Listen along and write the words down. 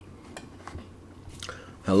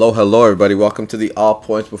Hello, everybody. Welcome to the All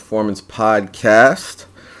Points Performance Podcast.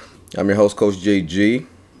 I'm your host, Coach JG,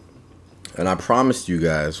 and I promised you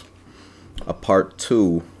guys a part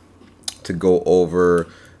two to go over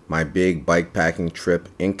my big bike packing trip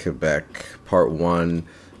in Quebec. Part one,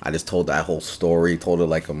 I just told that whole story, told it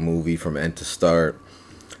like a movie from end to start.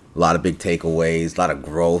 A lot of big takeaways, a lot of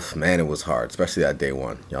growth. Man, it was hard, especially that day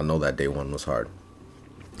one. Y'all know that day one was hard.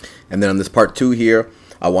 And then on this part two here,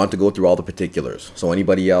 I want to go through all the particulars. So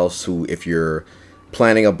anybody else who, if you're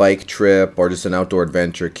planning a bike trip or just an outdoor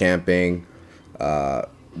adventure, camping,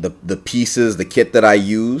 the pieces, the kit that I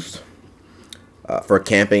used for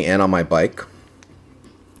camping and on my bike.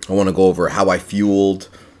 I want to go over how I fueled,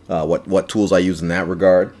 what tools I used in that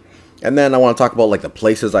regard. And then I want to talk about like the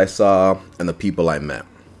places I saw and the people I met.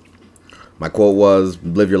 My quote was,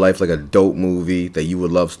 live your life like a dope movie that you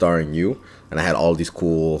would love starring you. And I had all these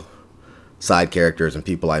cool side characters and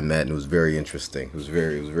people I met, and it was very interesting. It was a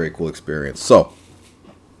very cool experience. So,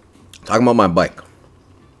 talking about my bike.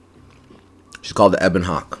 She's called the Ebon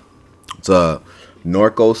Hawk. It's a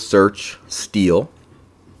Norco Search Steel.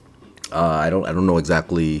 I don't know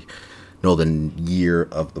exactly the year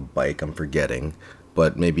of the bike. I'm forgetting,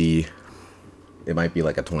 but maybe it might be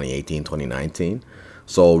like a 2018, 2019.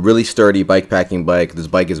 So really sturdy bike packing bike. This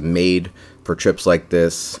bike is made for trips like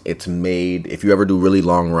this. It's made if you ever do really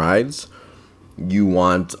long rides. You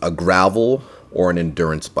want a gravel or an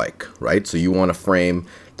endurance bike, right? So you want a frame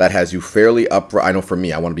that has you fairly upright. I know for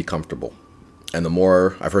me, I want to be comfortable. And the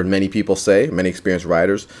more, I've heard many people say, many experienced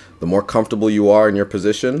riders, the more comfortable you are in your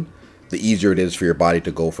position, the easier it is for your body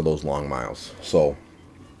to go for those long miles. So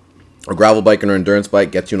a gravel bike and an endurance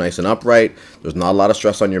bike gets you nice and upright. There's not a lot of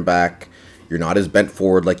stress on your back. You're not as bent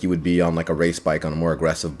forward like you would be on like a race bike, on a more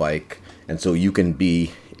aggressive bike. And so you can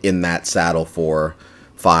be in that saddle for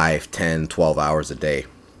 5, 10, 12 hours a day.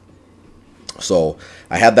 So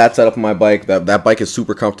I had that set up on my bike. That bike is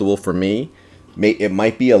super comfortable for me. It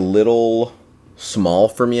might be a little small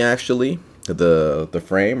for me actually, the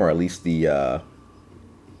frame, or at least the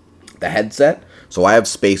headset. So I have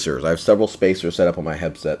spacers. I have several spacers set up on my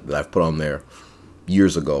headset that I've put on there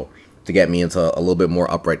years ago to get me into a little bit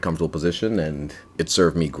more upright, comfortable position, and it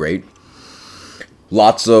served me great.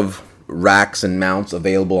 Lots of racks and mounts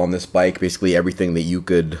available on this bike, basically everything that you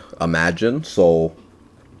could imagine. So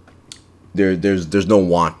there's no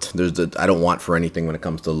want. I don't want for anything when it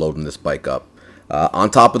comes to loading this bike up. On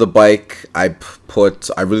top of the bike, I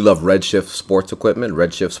really love Redshift Sports equipment.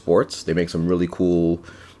 Redshift Sports, they make some really cool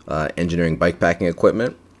engineering bike packing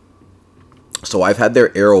equipment. So I've had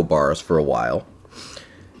their aero bars for a while.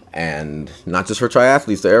 And not just for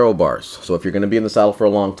triathletes, the aero bars. So if you're going to be in the saddle for a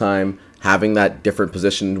long time, having that different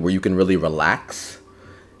position where you can really relax.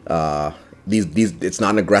 It's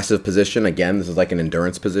not an aggressive position. Again, this is like an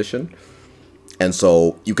endurance position. And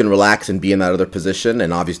so you can relax and be in that other position.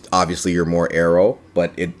 And obviously you're more aero,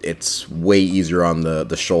 but it's way easier on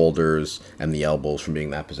the shoulders and the elbows from being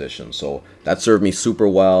in that position. So that served me super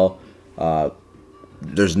well.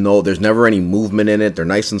 There's never any movement in it. They're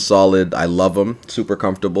nice and solid. I love them. Super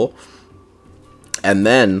comfortable. And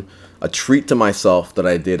then a treat to myself that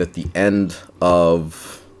I did at the end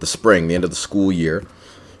of the spring, the end of the school year,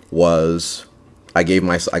 was I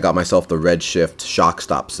got myself the Redshift shock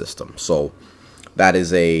stop system. So that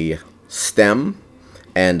is a stem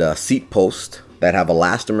and a seat post that have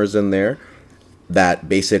elastomers in there that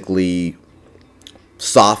basically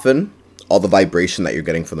soften all the vibration that you're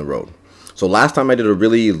getting from the road. So last time I did a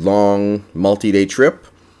really long multi-day trip,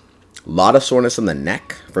 a lot of soreness in the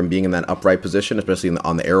neck from being in that upright position, especially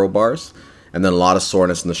on the aero bars, and then a lot of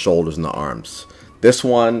soreness in the shoulders and the arms. This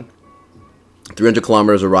one, 300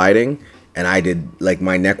 kilometers of riding, and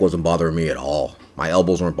my neck wasn't bothering me at all. My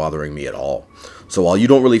elbows weren't bothering me at all. So while you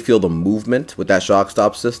don't really feel the movement with that shock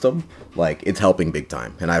stop system, like it's helping big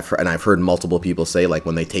time. And I've heard multiple people say like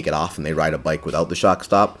when they take it off and they ride a bike without the shock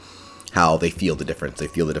stop, how they feel the difference. They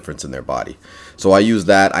feel the difference in their body. So I use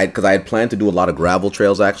that because I had planned to do a lot of gravel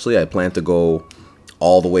trails actually. I planned to go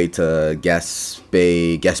all the way to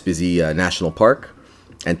Gaspésie National Park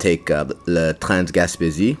and take Le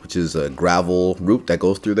Trans-Gaspésie, which is a gravel route that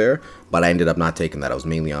goes through there. But I ended up not taking that. I was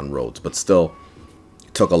mainly on roads, but still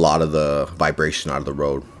took a lot of the vibration out of the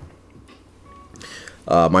road.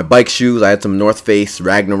 My bike shoes, I had some North Face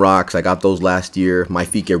Ragnaroks. I got those last year. My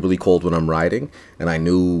feet get really cold when I'm riding, and I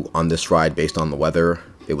knew on this ride, based on the weather,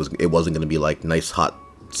 it wasn't going to be like nice, hot,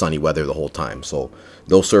 sunny weather the whole time. So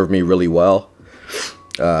those served me really well.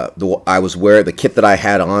 The kit that I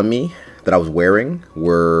had on me that I was wearing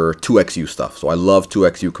were 2XU stuff. So I love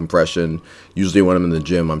 2XU compression. Usually when I'm in the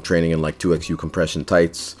gym, I'm training in like 2XU compression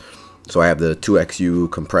tights. So I have the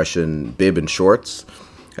 2XU compression bib and shorts.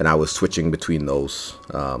 and I was switching between those.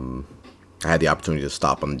 I had the opportunity to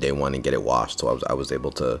stop on day one and get it washed, so I was able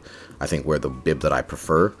to, I think, wear the bib that I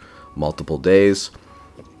prefer multiple days.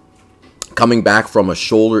 Coming back from a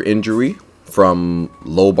shoulder injury from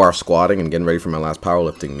low bar squatting and getting ready for my last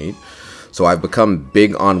powerlifting meet, so I've become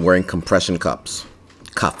big on wearing compression cuffs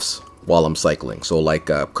while I'm cycling. So like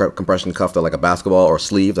a compression cuff that like a basketball or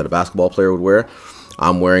sleeve that a basketball player would wear.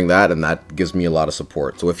 I'm wearing that, and that gives me a lot of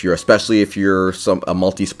support. So especially if you're a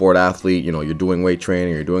multi-sport athlete, you know, you're doing weight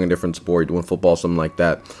training, you're doing a different sport, you're doing football, something like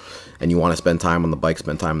that, and you want to spend time on the bike,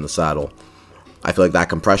 spend time in the saddle, I feel like that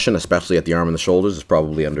compression, especially at the arm and the shoulders, is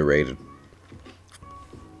probably underrated.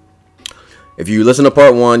 If you listen to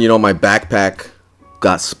part one, you know my backpack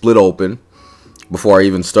got split open before I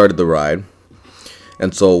even started the ride.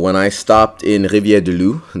 And so when I stopped in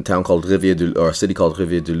Rivière-du-Loup, a town called Rivière-du-Loup, or a city called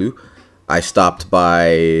Rivière-du-Loup, I stopped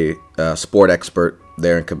by a sport expert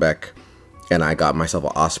there in Quebec, and I got myself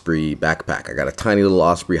an Osprey backpack. I got a tiny little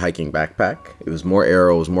Osprey hiking backpack. It was more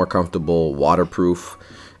aero, it was more comfortable, waterproof,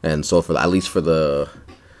 and so at least for the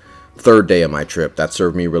third day of my trip, that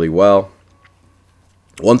served me really well.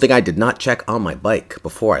 One thing I did not check on my bike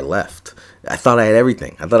before I left, I thought I had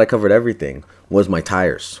everything. I thought I covered everything, was my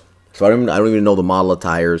tires. So I don't even know the model of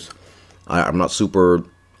tires. I'm not super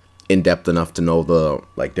in-depth enough to know the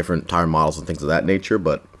like different tire models and things of that nature,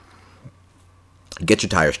 but get your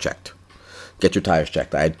tires checked.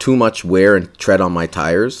 I had too much wear and tread on my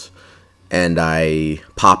tires, and I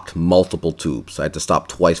popped multiple tubes. I had to stop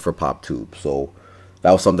twice for pop tubes. So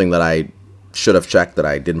that was something that I should have checked that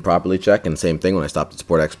I didn't properly check. And same thing when I stopped at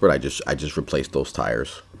Sport Expert, I just replaced those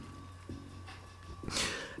tires.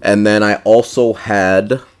 And then I also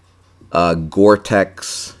had a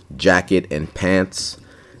Gore-Tex jacket and pants.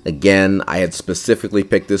 Again, I had specifically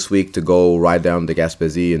picked this week to go ride down to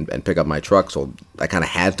Gaspésie and pick up my truck, so I kind of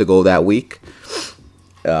had to go that week.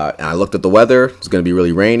 And I looked at the weather. It's going to be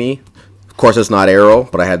really rainy. Of course, it's not aero,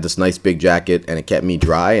 but I had this nice big jacket, and it kept me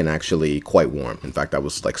dry and actually quite warm. In fact, I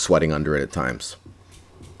was like sweating under it at times.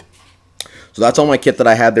 So that's all my kit that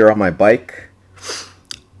I had there on my bike.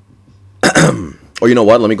 Or you know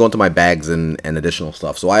what? Let me go into my bags and additional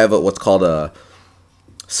stuff. So I have what's called a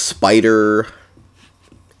Spider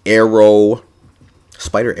Arrow,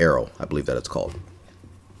 I believe that it's called.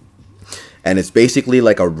 And it's basically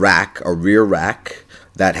like a rear rack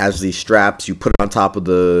that has these straps. You put it on top of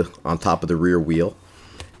the rear wheel.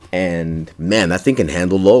 And man, that thing can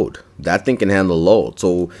handle load.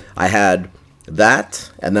 So I had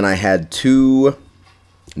that, and then I had two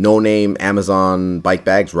no-name Amazon bike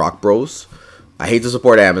bags, Rock Bros. I hate to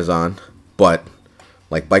support Amazon, but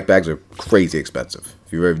like bike bags are crazy expensive.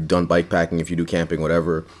 If you've ever done bike packing, if you do camping,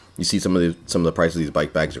 whatever, you see some of the prices of these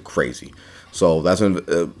bike bags are crazy. So that's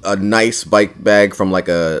a nice bike bag from like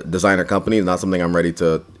a designer company. It's not something I'm ready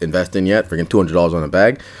to invest in yet. Freaking $200 on a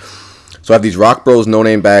bag. So I have these Rock Bros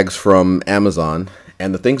no-name bags from Amazon,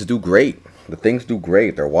 and the things do great.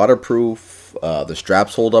 They're waterproof. The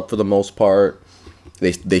straps hold up for the most part.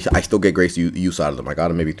 I still get great use out of them. I got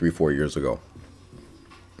them maybe 3-4 years ago.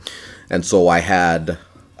 And so I had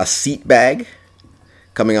a seat bag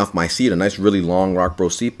coming off my seat, a nice really long Rock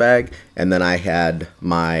Bros seat bag, and then I had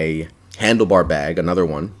my handlebar bag, another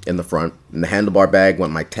one in the front. In the handlebar bag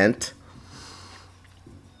went my tent,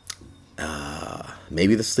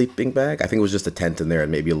 maybe the sleeping bag. I think it was just a tent in there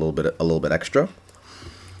and maybe a little bit extra.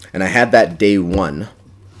 And I had that day one,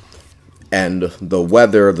 and the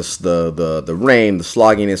weather, the rain, the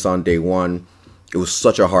slogginess on day one. It was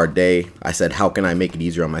such a hard day. I said, how can I make it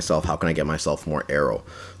easier on myself? How can I get myself more aero?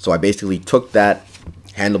 So I basically took that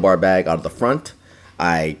handlebar bag out of the front.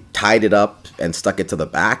 I tied it up and stuck it to the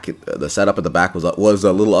back. The setup at the back was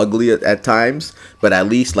a little ugly at times, but at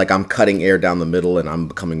least like I'm cutting air down the middle and I'm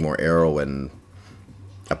becoming more aero, and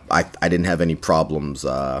I didn't have any problems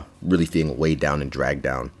really feeling weighed down and dragged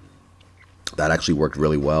down. That actually worked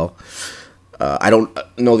really well. I don't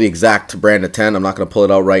know the exact brand of tent. I'm not going to pull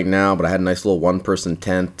it out right now, but I had a nice little one-person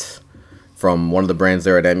tent from one of the brands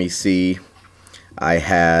there at MEC. I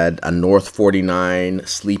had a North 49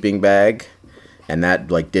 sleeping bag, and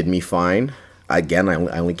that like did me fine. Again, I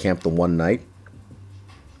only camped the one night.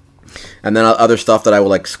 And then other stuff that I would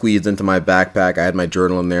like squeeze into my backpack. I had my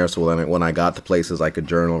journal in there, so when I got to places, I could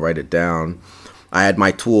journal, write it down. I had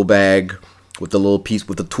my tool bag with the little piece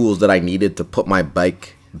with the tools that I needed to put my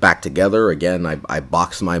bike back together. Again, I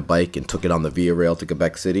boxed my bike and took it on the Via Rail to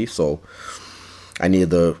Quebec City, so I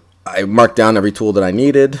marked down every tool that I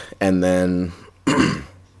needed, and then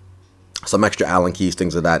some extra Allen keys,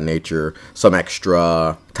 things of that nature, some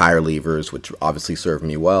extra tire levers, which obviously served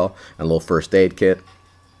me well, and a little first aid kit.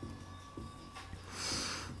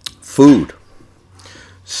 Food.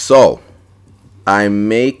 So I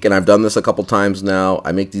make, and I've done this a couple times now,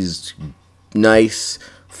 I make these nice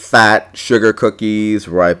fat sugar cookies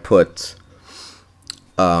where I put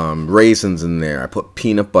raisins in there, I put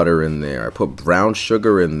peanut butter in there, I put brown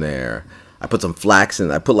sugar in there, I put some flax in,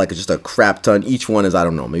 I put like just a crap ton. Each one is, I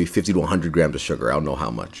don't know, maybe 50 to 100 grams of sugar. I don't know how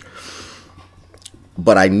much.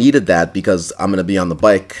 But I needed that because I'm going to be on the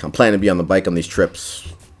bike. I'm planning to be on the bike on these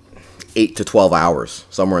trips 8 to 12 hours,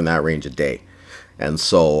 somewhere in that range a day. And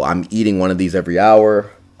so I'm eating one of these every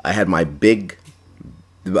hour. I had my big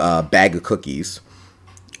bag of cookies.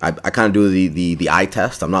 I kind of do the eye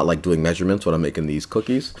test. I'm not like doing measurements when I'm making these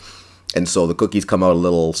cookies. And so the cookies come out a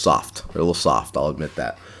little soft. They're a little soft, I'll admit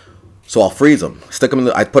that. So I'll freeze them.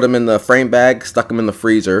 I put them in the frame bag, stuck them in the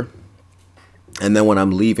freezer. And then when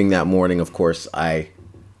I'm leaving that morning, of course, I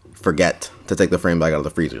forget to take the frame bag out of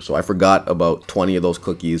the freezer. So I forgot about 20 of those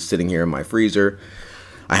cookies sitting here in my freezer.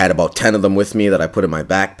 I had about 10 of them with me that I put in my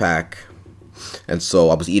backpack. And so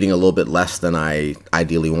I was eating a little bit less than I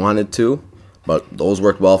ideally wanted to. But those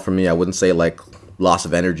worked well for me. I wouldn't say like loss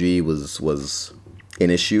of energy was an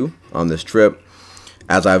issue on this trip.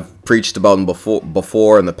 As I've preached about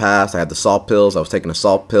before in the past, I had the salt pills. I was taking a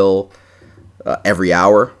salt pill every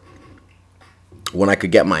hour. When I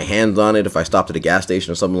could get my hands on it, if I stopped at a gas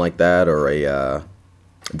station or something like that, or a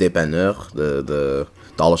dépanneur, the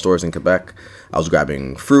dollar stores in Quebec, I was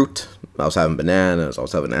grabbing fruit. I was having bananas. I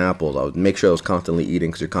was having apples. I would make sure I was constantly eating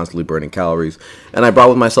because you're constantly burning calories. And I brought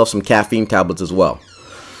with myself some caffeine tablets as well.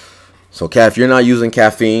 So if you're not using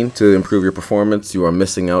caffeine to improve your performance, you are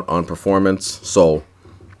missing out on performance. So,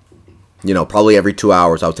 probably every 2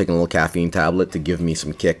 hours, I was taking a little caffeine tablet to give me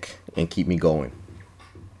some kick and keep me going.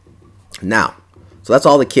 Now, so that's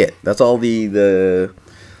all the kit. That's all the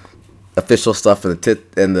official stuff and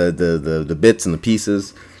the bits and the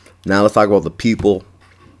pieces. Now let's talk about the people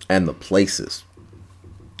and the places.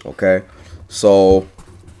 Okay? So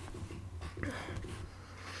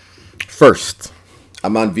first,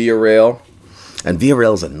 I'm on Via Rail. And Via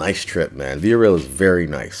Rail is a nice trip, man. Via Rail is very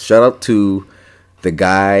nice. Shout out to the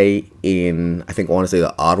guy in, I want to say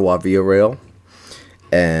the Ottawa Via Rail.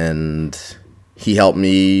 And he helped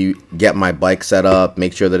me get my bike set up,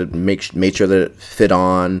 made sure that it fit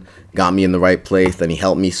on, got me in the right place. Then he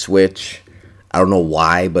helped me switch. I don't know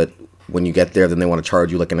why, but when you get there, then they want to charge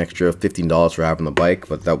you like an extra $15 for having the bike.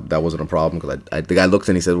 But that wasn't a problem because the guy looked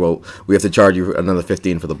and he said, "Well, we have to charge you another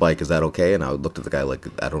 $15 for the bike. Is that okay?" And I looked at the guy like,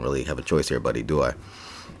 "I don't really have a choice here, buddy, do I?"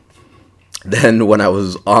 Then when I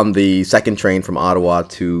was on the second train from Ottawa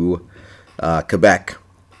to Quebec,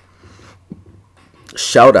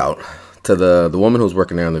 shout out to the woman who was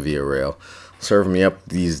working there on the Via Rail, serving me up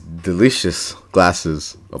these delicious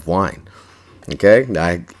glasses of wine. Okay,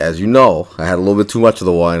 as you know, I had a little bit too much of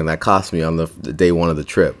the wine, and that cost me on the day one of the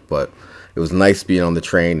trip. But it was nice being on the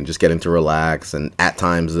train and just getting to relax. And at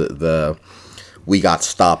times, we got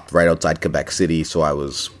stopped right outside Quebec City, so I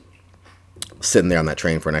was sitting there on that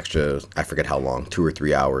train for an extra, I forget how long, 2 or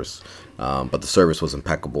 3 hours. But the service was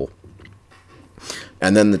impeccable.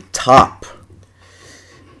 And then the top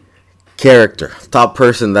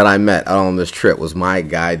person that I met out on this trip was my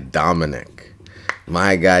guy Dominic. An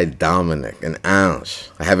ange.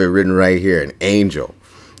 I have it written right here, an angel,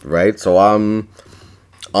 right? So I'm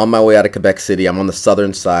on my way out of Quebec City. I'm on the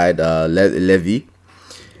southern side, Lévis,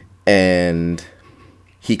 and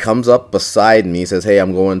he comes up beside me, says, "Hey,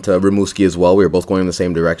 I'm going to Rimouski as well." We were both going in the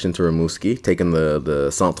same direction to Rimouski, taking the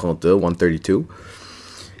 132.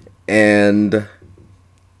 And,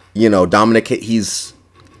 Dominic, he's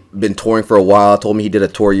been touring for a while. Told me he did a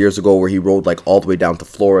tour years ago where he rode like all the way down to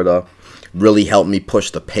Florida. Really helped me push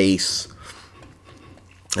the pace.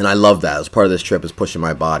 And I love that. As part of this trip is pushing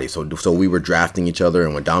my body. So we were drafting each other,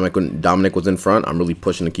 and when Dominic was in front, I'm really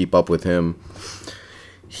pushing to keep up with him.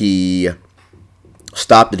 He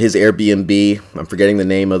stopped at his Airbnb. I'm forgetting the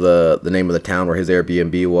name of the town where his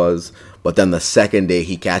Airbnb was. But then the second day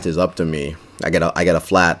he catches up to me, I get a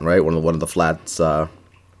flat, right? One of the flats, one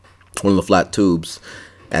of the flat tubes,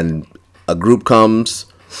 and a group comes,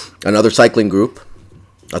 another cycling group,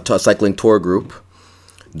 a cycling tour group.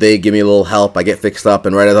 They give me a little help. I get fixed up,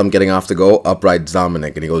 and right as I'm getting off to go, up rides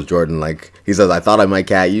Dominic, and he goes, "Jordan, he says, I thought I might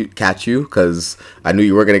catch you because I knew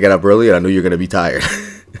you were going to get up early, and I knew you were going to be tired."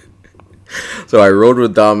 So I rode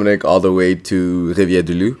with Dominic all the way to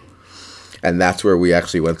Rivière-du-Loup, and that's where we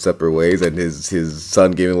actually went separate ways, and his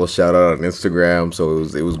son gave me a little shout out on Instagram, so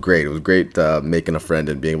it was great. It was great making a friend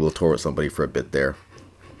and being able to tour with somebody for a bit there.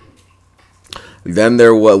 Then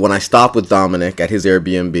when I stopped with Dominic at his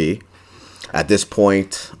Airbnb, at this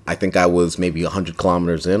point, I think I was maybe 100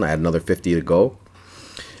 kilometers in. I had another 50 to go.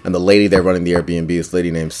 And the lady there running the Airbnb, this lady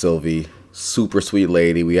named Sylvie, super sweet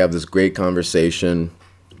lady. We have this great conversation.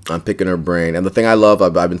 I'm picking her brain. And the thing I love,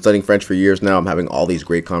 I've been studying French for years now. I'm having all these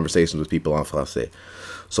great conversations with people en français.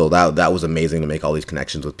 So that was amazing to make all these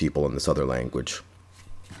connections with people in this other language.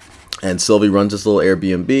 And Sylvie runs this little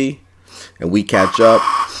Airbnb, and we catch up.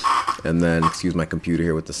 And then, excuse my computer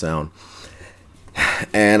here with the sound.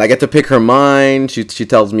 And I get to pick her mind. She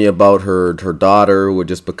tells me about her daughter who had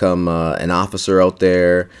just become an officer out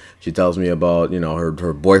there. She tells me about,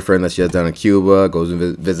 her boyfriend that she has down in Cuba. Goes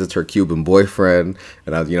and visits her Cuban boyfriend.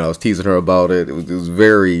 And I was teasing her about it. It was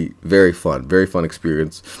very, very fun. Very fun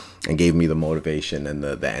experience. And gave me the motivation and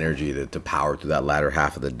the energy to power through that latter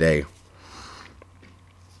half of the day.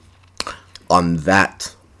 On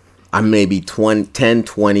that, I'm maybe 10,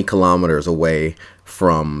 20 kilometers away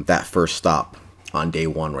from that first stop on day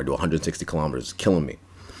one where I do 160 kilometers. It's killing me.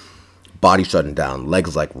 Body shutting down,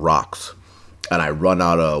 legs like rocks. And I run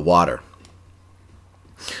out of water.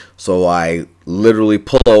 So I literally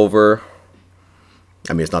pull over.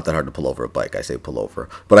 I mean, it's not that hard to pull over a bike. I say pull over.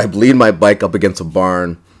 But I lean my bike up against a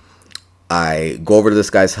barn. I go over to this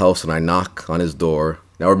guy's house and I knock on his door.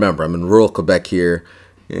 Now remember, I'm in rural Quebec here.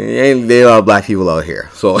 Ain't a lot of black people out here.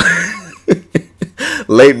 So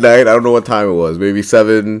late night, I don't know what time it was. Maybe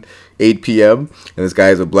 7, 8 p.m. And this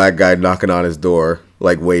guy is a black guy knocking on his door,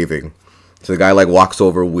 like waving. So the guy like walks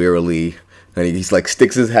over wearily. And he's like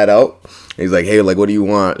sticks his head out. And he's like, hey, like, what do you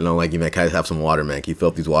want? And I'm like, man, can I have some water, man? Can you fill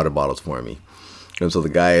up these water bottles for me? And so the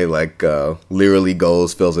guy like literally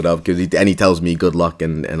goes, fills it up, and he tells me good luck,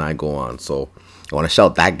 and I go on. So I want to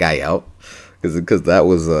shout that guy out because that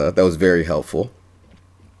was very helpful.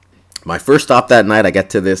 My first stop that night, I get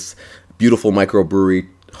to this beautiful microbrewery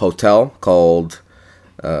hotel called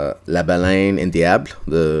La Baleine in Diable,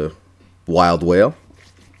 the Wild Whale.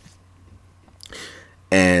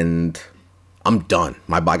 And I'm done.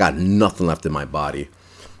 I got nothing left in my body.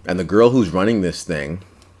 And the girl who's running this thing,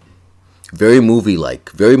 very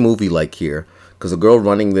movie-like here. Because the girl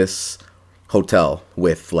running this hotel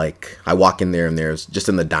with, like, I walk in there and there's, just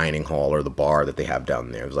in the dining hall or the bar that they have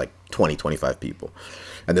down there, there's like 20, 25 people.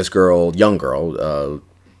 And this girl, young girl,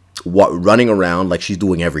 running around like she's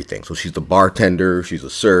doing everything. So she's the bartender, she's a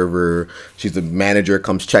server, she's the manager,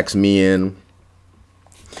 comes checks me in.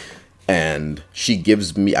 And she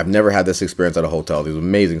gives me, I've never had this experience at a hotel. There's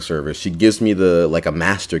amazing service. She gives me a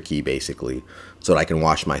master key basically so that I can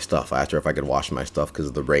wash my stuff. I asked her if I could wash my stuff because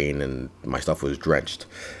of the rain and my stuff was drenched.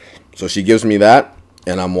 So she gives me that.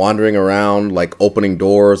 And I'm wandering around, like, opening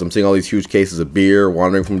doors. I'm seeing all these huge cases of beer,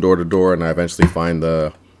 wandering from door to door, and I eventually find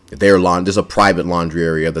there's a private laundry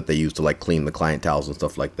area that they use to, like, clean the client towels and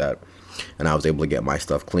stuff like that. And I was able to get my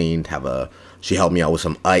stuff cleaned. She helped me out with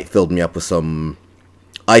some ice, filled me up with some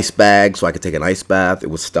ice bags so I could take an ice bath. It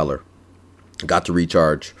was stellar. Got to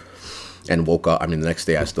recharge and woke up. I mean, the next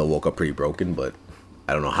day I still woke up pretty broken, but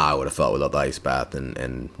I don't know how I would have felt without the ice bath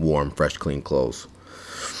and warm, fresh, clean clothes.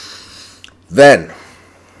 Then,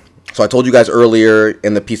 so I told you guys earlier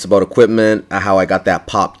in the piece about equipment how I got that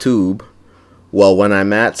pop tube. Well, when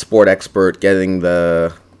I'm at Sport Expert getting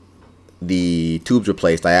the tubes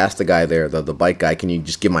replaced, I asked the guy there, the bike guy, can you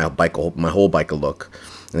just give my whole bike a look?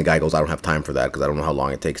 And the guy goes, I don't have time for that because I don't know how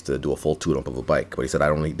long it takes to do a full tune-up of a bike. But he said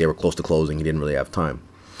they were close to closing. He didn't really have time.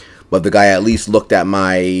 But the guy at least looked at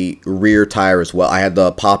my rear tire as well. I had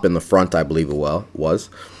the pop in the front, I believe it was.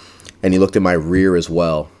 And he looked at my rear as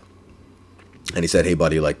well. And he said, hey,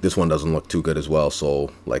 buddy, like, this one doesn't look too good as well. So,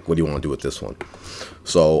 like, what do you want to do with this one?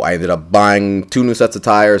 So I ended up buying 2 new sets of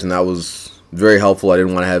tires, and that was very helpful. I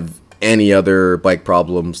didn't want to have any other bike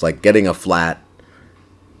problems. Like, getting a flat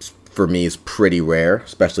for me is pretty rare,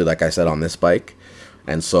 especially, like I said, on this bike.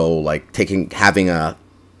 And so, like, having a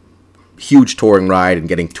huge touring ride and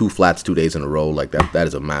getting 2 flats 2 days in a row, like, that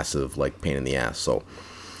is a massive, like, pain in the ass. So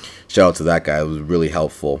shout out to that guy. It was really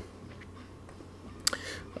helpful.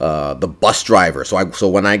 The bus driver. So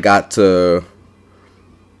when I got to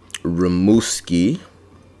Rimouski,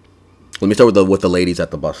 let me start with the ladies at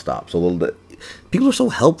the bus stop. So people are so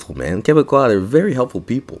helpful, man. Québécois, they're very helpful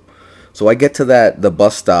people. So I get to the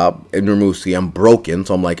bus stop in Rimouski. I'm broken,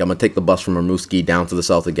 so I'm like, I'm gonna take the bus from Rimouski down to the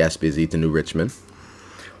south of Gaspésie to New Richmond.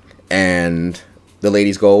 And the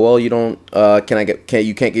ladies go, well, you don't, you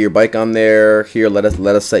can't get your bike on there. Here, let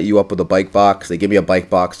us set you up with a bike box. They give me a bike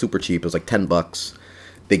box, super cheap. It was like $10.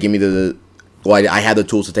 They give me I had the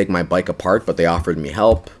tools to take my bike apart, but they offered me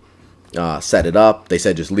help, set it up. They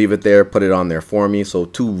said just leave it there, put it on there for me. So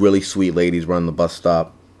 2 really sweet ladies run the bus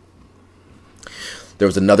stop. There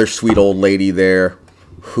was another sweet old lady there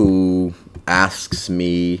who asks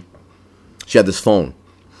me, she had this phone.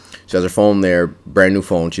 She has her phone there, brand new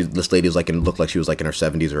phone. This lady looked like she was like in her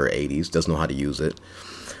 70s or her 80s, doesn't know how to use it.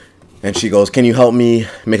 And she goes, "Can you help me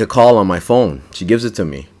make a call on my phone?" She gives it to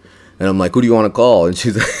me. And I'm like, "Who do you want to call?" And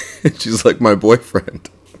she's like, "My boyfriend."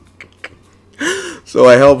 So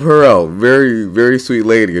I help her out. Very, very sweet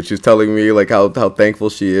lady. And she's telling me like how thankful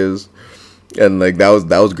she is. And like that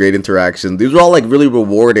was great interaction. These were all like really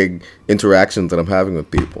rewarding interactions that I'm having with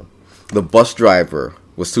people. The bus driver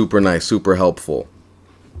was super nice, super helpful.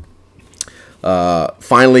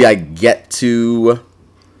 Finally I get to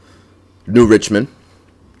New Richmond.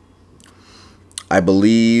 I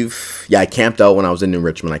believe, yeah, I camped out when I was in New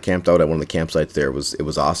Richmond. I camped out at one of the campsites there. It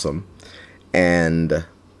was awesome. And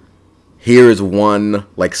here is one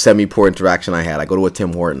like semi-poor interaction I had. I go to a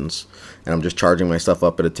Tim Hortons and I'm just charging my stuff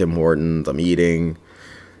up at a Tim Hortons. I'm eating,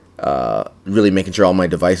 really making sure all my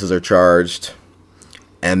devices are charged.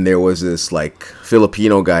 And there was this like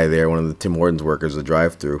Filipino guy there, one of the Tim Hortons workers, the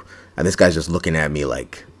drive-through, and this guy's just looking at me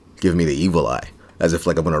like giving me the evil eye, as if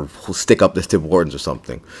like I'm gonna stick up this Tim Hortons or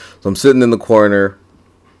something. So I'm sitting in the corner.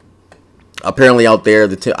 Apparently out there,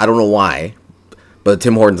 I don't know why, but the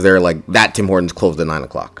Tim Hortons there, like that Tim Hortons closed at 9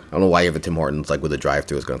 o'clock. I don't know why you have a Tim Hortons like with a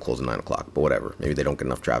drive-through is gonna close at 9 o'clock, but whatever. Maybe they don't get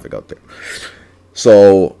enough traffic out there.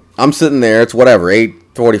 So I'm sitting there. It's whatever,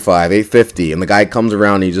 8:45, 8:50, and the guy comes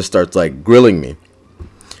around and he just starts like grilling me,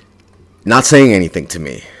 not saying anything to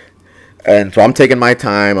me. And so I'm taking my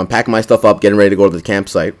time. I'm packing my stuff up, getting ready to go to the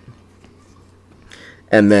campsite.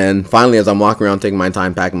 And then finally, as I'm walking around taking my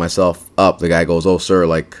time packing myself up, the guy goes, "Oh, sir,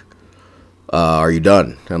 like, are you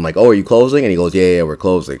done?" And I'm like, "Oh, are you closing?" And he goes, "Yeah, we're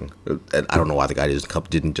closing." And I don't know why the guy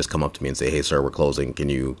didn't just come up to me and say, "Hey, sir, we're closing. Can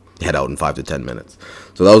you head out in 5 to 10 minutes?"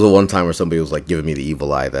 So that was the one time where somebody was like giving me the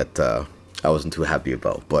evil eye that I wasn't too happy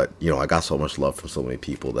about. But, you know, I got so much love from so many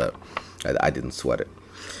people that I didn't sweat it.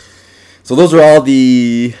 So those are all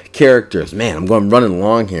the characters. Man, I'm running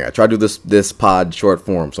long here. I try to do this pod short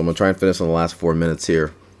form, so I'm going to try and finish in the last 4 minutes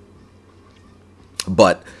here.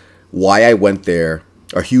 But why I went there,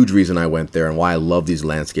 a huge reason I went there, and why I love these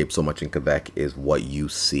landscapes so much in Quebec is what you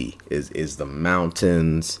see. Is the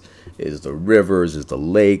mountains, is the rivers, is the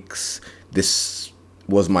lakes. This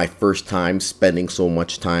was my first time spending so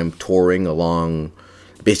much time touring along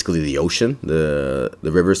basically the ocean, the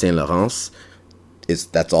river St. Lawrence.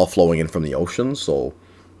 That's all flowing in from the ocean, so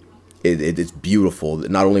it's beautiful.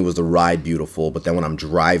 Not only was the ride beautiful, but then when I'm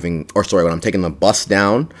taking the bus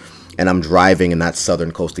down and I'm driving in that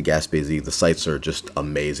southern coast of Gaspésie, the sights are just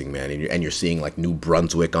amazing, man. And you're seeing like New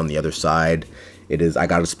Brunswick on the other side. I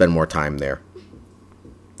got to spend more time there.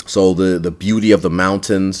 So the beauty of the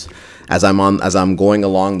mountains as I'm going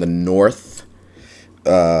along the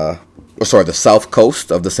the south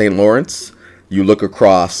coast of the St. Lawrence. You look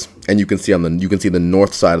across and you can see the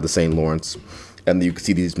north side of the St. Lawrence, and you can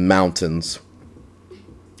see these mountains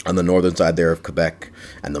on the northern side there of Quebec,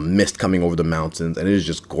 and the mist coming over the mountains, and it is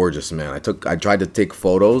just gorgeous, man. I tried to take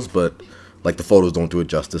photos, but like the photos don't do it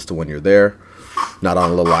justice to when you're there, not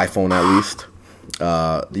on a little iPhone at least.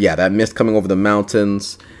 Yeah, that mist coming over the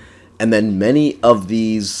mountains, and then many of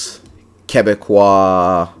these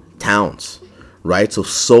Quebecois towns, right?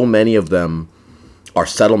 So many of them are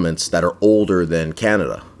settlements that are older than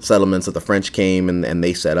Canada. Settlements that the French came and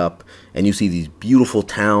they set up. And you see these beautiful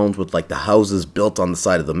towns with like the houses built on the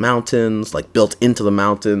side of the mountains, like built into the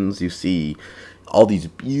mountains. You see all these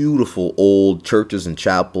beautiful old churches and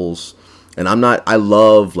chapels. And I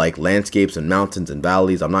love like landscapes and mountains and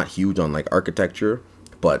valleys. I'm not huge on like architecture,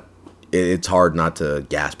 but it's hard not to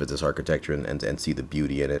gasp at this architecture and see the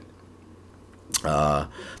beauty in it.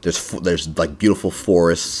 There's like beautiful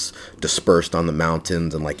forests dispersed on the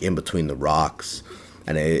mountains and like in between the rocks,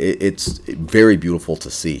 and it's very beautiful to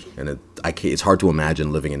see. And it's hard to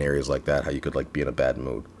imagine living in areas like that, how you could like be in a bad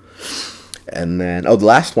mood. And then the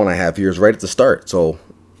last one I have here is right at the start. So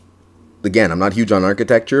again, I'm not huge on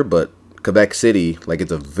architecture, but Quebec City, like,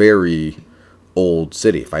 it's a very old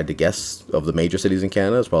city. If I had to guess, of the major cities in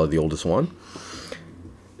Canada, it's probably the oldest one.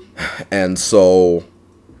 And so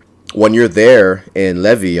when you're there in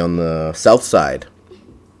Lévis on the south side,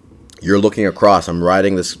 you're looking across. I'm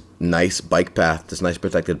riding this nice bike path, this nice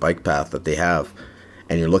protected bike path that they have.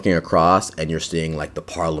 And you're looking across and you're seeing like the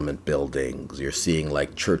Parliament buildings. You're seeing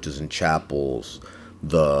like churches and chapels.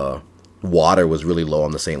 The water was really low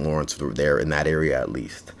on the St. Lawrence there, in that area at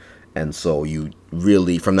least. And so you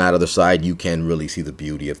really, from that other side, you can really see the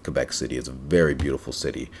beauty of Quebec City. It's a very beautiful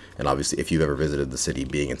city. And obviously, if you've ever visited the city,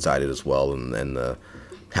 being inside it as well, and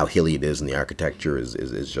how hilly it is and the architecture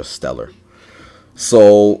is just stellar.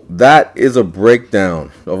 So that is a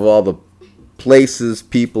breakdown of all the places,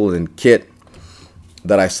 people, and kit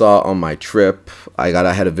that I saw on my trip. I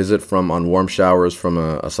had a visit on warm showers from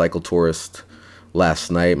a cycle tourist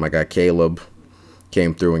last night. My guy Caleb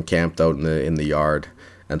came through and camped out in the yard.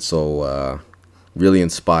 And so really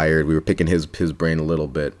inspired. We were picking his brain a little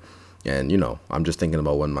bit. And, I'm just thinking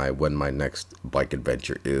about when my next bike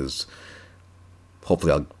adventure is.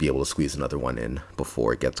 Hopefully I'll be able to squeeze another one in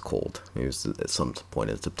before it gets cold. Maybe it's at some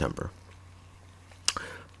point in September.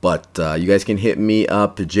 But you guys can hit me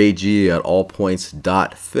up, JG at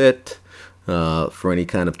allpoints.fit, for any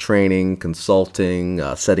kind of training,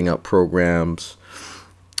 consulting, setting up programs,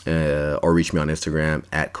 or reach me on Instagram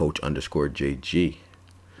at coach_JG.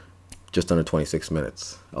 Just under 26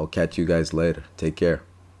 minutes. I'll catch you guys later. Take care.